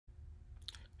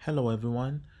Hello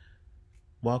everyone,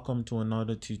 welcome to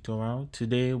another tutorial.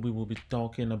 Today we will be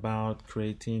talking about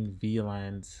creating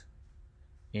VLANs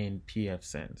in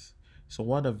PFsense. So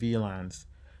what are VLANs?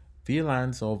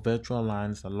 VLANs or virtual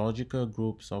LANs are logical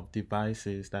groups of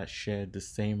devices that share the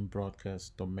same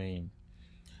broadcast domain.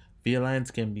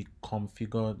 VLANs can be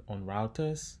configured on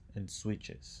routers and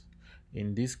switches.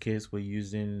 In this case, we're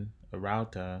using a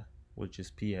router, which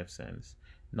is PFsense.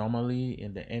 Normally,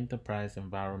 in the enterprise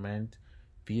environment,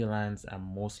 VLANs are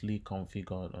mostly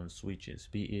configured on switches,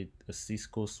 be it a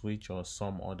Cisco switch or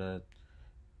some other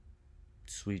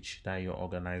switch that your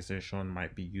organization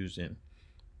might be using.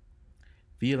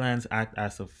 VLANs act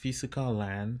as a physical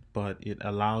LAN, but it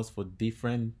allows for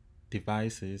different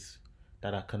devices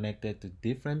that are connected to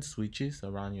different switches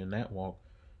around your network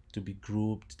to be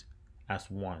grouped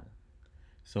as one.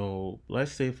 So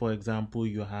let's say, for example,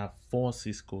 you have 4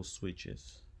 Cisco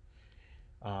switches.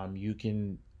 You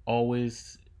can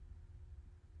always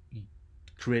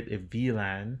create a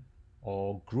VLAN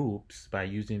or groups by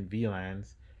using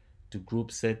VLANs to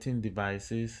group certain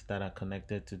devices that are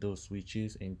connected to those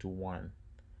switches into one.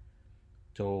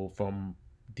 So from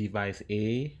device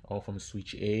A or from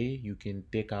switch A, you can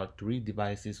take out 3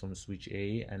 devices from switch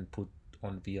A and put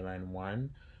on VLAN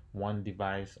 1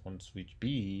 device on switch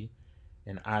B,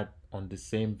 and add on the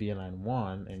same VLAN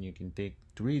 1, and you can take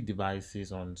 3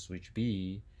 devices on switch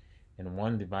B and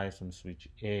 1 device on switch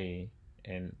A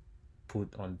and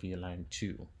put on VLAN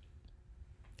 2.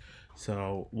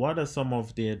 So what are some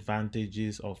of the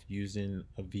advantages of using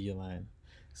a VLAN?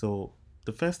 So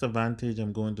the first advantage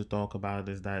I'm going to talk about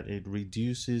is that it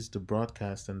reduces the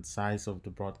broadcast and size of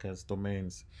the broadcast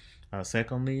domains.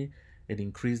 Secondly, it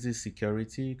increases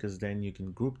security because then you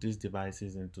can group these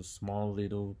devices into small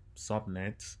little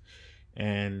subnets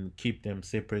and keep them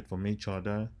separate from each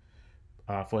other.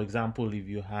 For example, if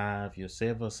you have your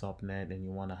server subnet and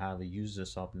you want to have a user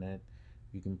subnet,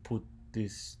 you can put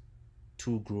these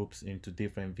 2 groups into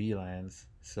different VLANs.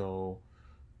 So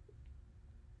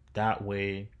that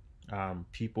way,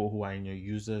 people who are in your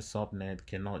user subnet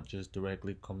cannot just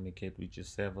directly communicate with your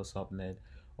server subnet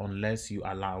unless you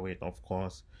allow it, of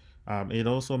course. It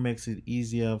also makes it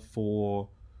easier for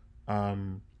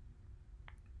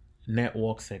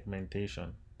network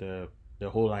segmentation. The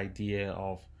whole idea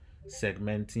of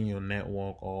segmenting your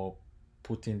network or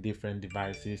putting different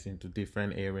devices into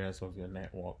different areas of your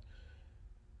network.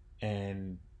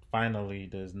 And finally,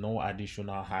 there's no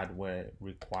additional hardware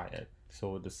required.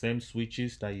 So the same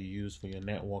switches that you use for your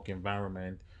network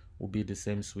environment will be the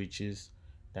same switches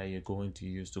that you're going to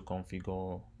use to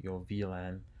configure your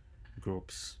VLAN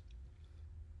groups.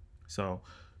 So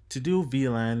to do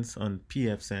VLANs on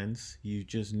PFsense, you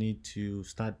just need to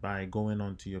start by going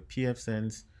onto your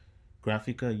PFsense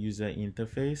graphical user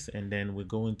interface, and then we're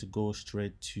going to go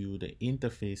straight to the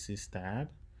interfaces tab.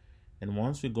 And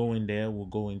once we go in there, we'll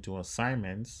go into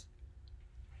assignments.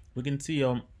 We can see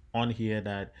on here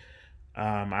that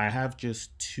I have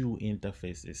just 2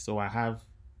 interfaces. So I have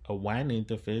a WAN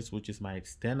interface, which is my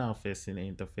external facing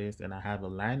interface, and I have a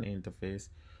LAN interface,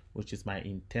 which is my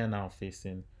internal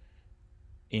facing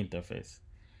interface.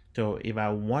 So if I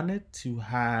wanted to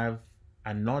have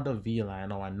another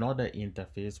VLAN or another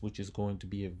interface, which is going to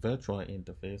be a virtual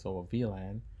interface or a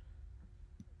VLAN,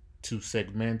 to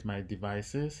segment my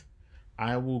devices,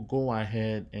 I will go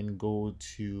ahead and go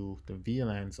to the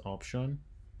VLANs option,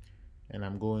 and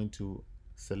I'm going to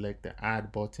select the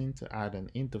add button to add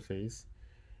an interface.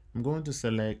 I'm going to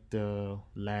select the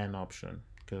LAN option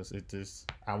because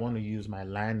I want to use my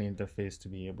LAN interface to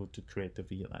be able to create the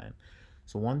VLAN.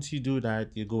 So once you do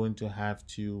that, you're going to have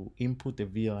to input the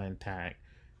VLAN tag.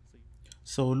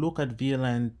 So look at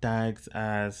VLAN tags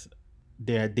as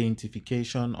the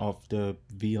identification of the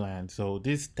VLAN. So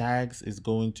these tags is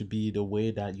going to be the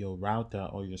way that your router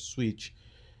or your switch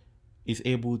is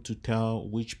able to tell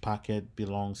which packet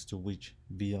belongs to which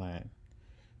VLAN.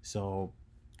 So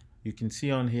you can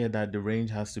see on here that the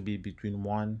range has to be between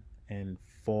 1 and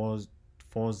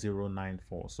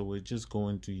 4094. So we're just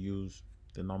going to use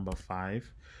the number 5.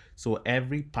 So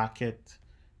every packet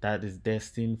that is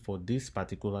destined for this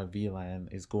particular VLAN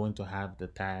is going to have the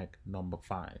tag number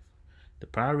 5. The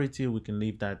priority, we can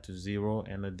leave that to 0,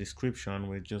 and the description,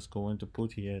 we're just going to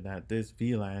put here that this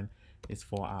VLAN is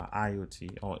for our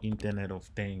IoT or Internet of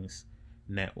Things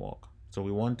network. So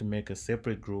we want to make a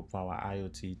separate group for our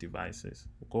IoT devices.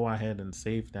 Go ahead and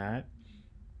save that.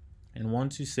 And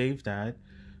once you save that,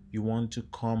 you want to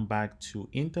come back to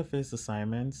interface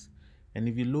assignments. And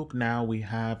if you look now, we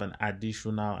have an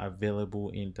additional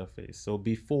available interface. So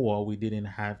before, we didn't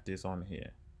have this on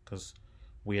here because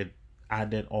we had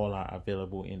added all our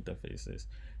available interfaces.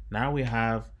 Now we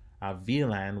have a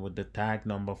VLAN with the tag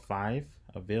number 5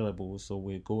 available. So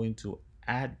we're going to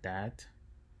add that.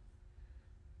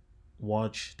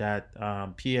 Watch that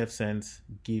PFsense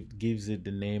gives it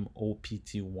the name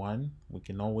OPT1. We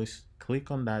can always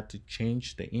click on that to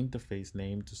change the interface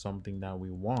name to something that we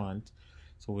want.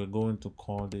 So we're going to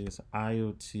call this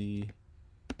IoT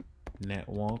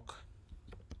network.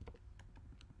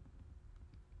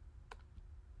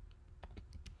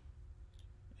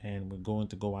 And we're going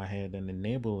to go ahead and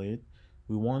enable it.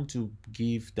 We want to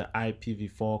give the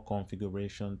IPv4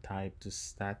 configuration type to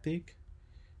static.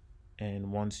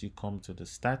 And once you come to the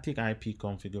static IP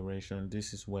configuration,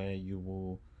 this is where you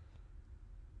will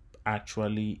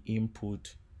actually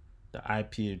input the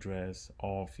IP address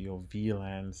of your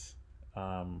VLANs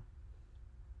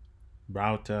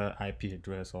router IP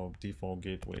address or default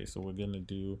gateway. So we're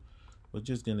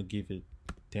just gonna give it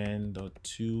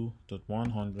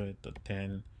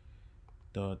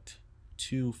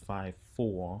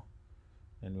 10.2.100.10.254,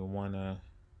 and we wanna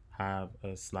have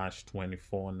a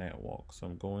 /24 network. So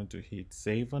I'm going to hit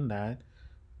save on that.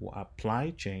 We'll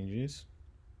apply changes.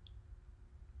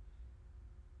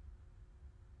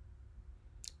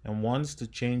 And once the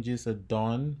changes are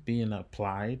done being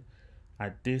applied,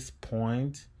 at this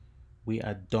point, we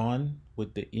are done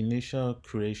with the initial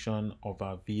creation of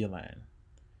our VLAN.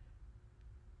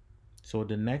 So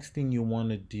the next thing you want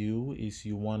to do is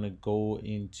you want to go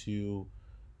into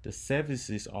the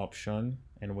services option,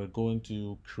 and we're going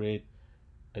to create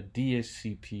a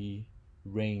DHCP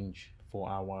range for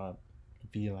our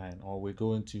VLAN, or we're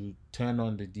going to turn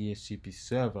on the DHCP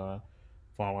server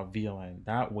for our VLAN.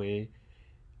 That way,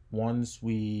 once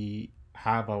we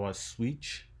have our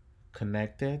switch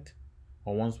connected,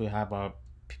 or once we have our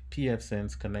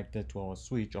PFsense connected to our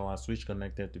switch, or our switch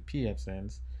connected to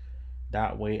PFsense,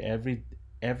 that way every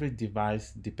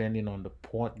device, depending on the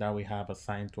port that we have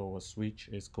assigned to our switch,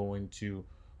 is going to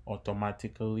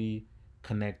automatically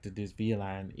connect to this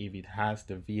VLAN if it has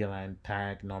the VLAN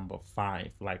tag number 5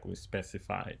 like we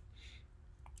specified.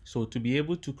 So to be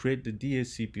able to create the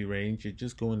DHCP range, you're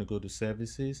just going to go to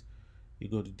services, you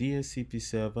go to DHCP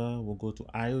server, we'll go to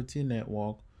IoT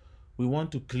network. We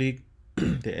want to click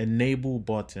the enable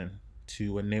button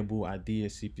to enable our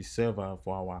DHCP server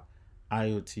for our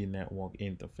IoT network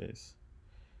interface.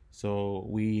 So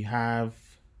we have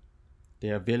the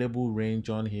available range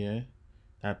on here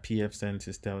that PFsense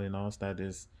is telling us, that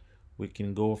is, we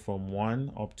can go from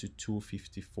 1 up to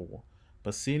 254.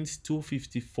 But since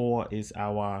 254 is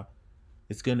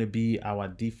it's going to be our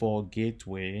default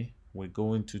gateway, we're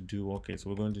going to do, okay, so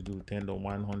we're going to do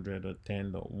 10.100 or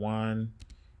 10.1,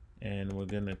 and we're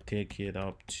going to take it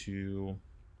up to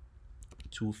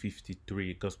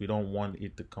 253 because we don't want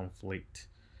it to conflict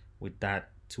with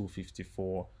that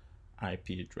 254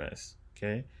 IP address.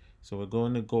 Okay, so we're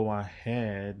going to go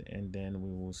ahead and then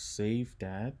we will save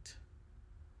that.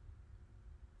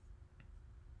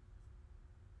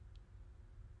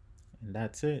 And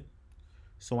that's it.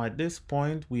 So at this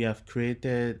point, we have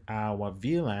created our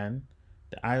VLAN,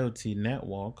 the IoT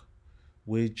network,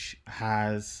 which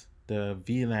has the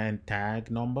VLAN tag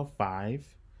number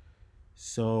 5.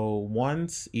 So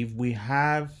if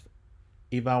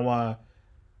our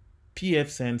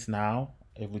PFsense now,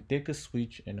 if we take a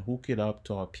switch and hook it up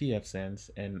to our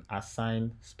PFsense and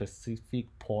assign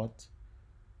specific port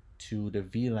to the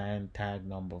VLAN tag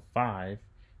number 5,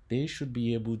 they should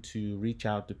be able to reach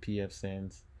out to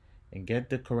PFsense and get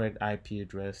the correct IP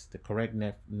address, the correct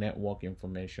network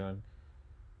information,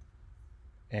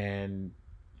 and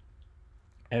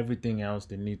everything else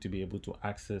they need to be able to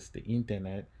access the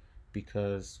internet,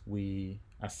 because we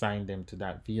assigned them to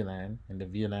that VLAN, and the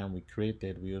VLAN we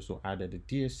created, we also added the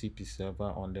DHCP server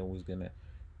on there who's gonna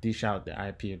dish out the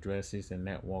IP addresses and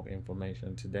network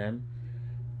information to them.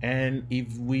 And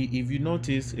if you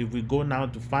notice, if we go now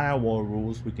to Firewall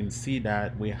Rules, we can see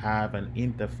that we have an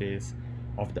interface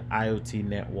of the IoT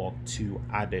network to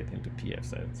add it into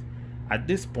PFsense. At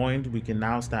this point, we can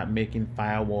now start making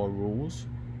firewall rules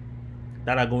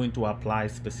that are going to apply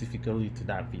specifically to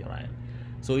that VLAN.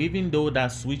 So even though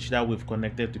that switch that we've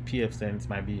connected to PFsense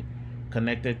might be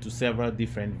connected to several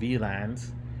different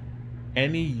VLANs,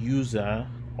 any user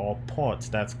or port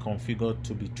that's configured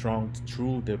to be trunked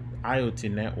through the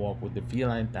IoT network with the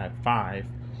VLAN tag 5,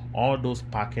 all those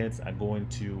packets are going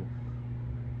to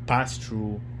pass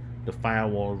through the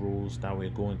firewall rules that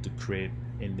we're going to create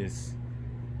in this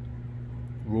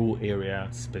rule area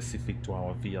specific to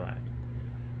our VLAN.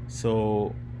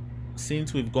 So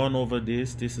since we've gone over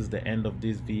this is the end of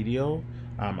this video.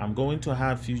 I'm going to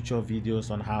have future videos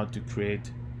on how to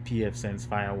create PFsense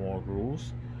firewall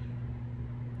rules.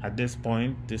 At this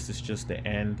point, this is just the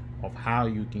end of how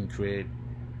you can create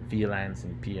VLANs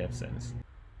in PFsense.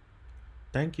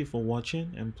 Thank you for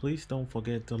watching, and please don't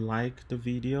forget to like the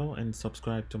video and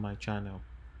subscribe to my channel.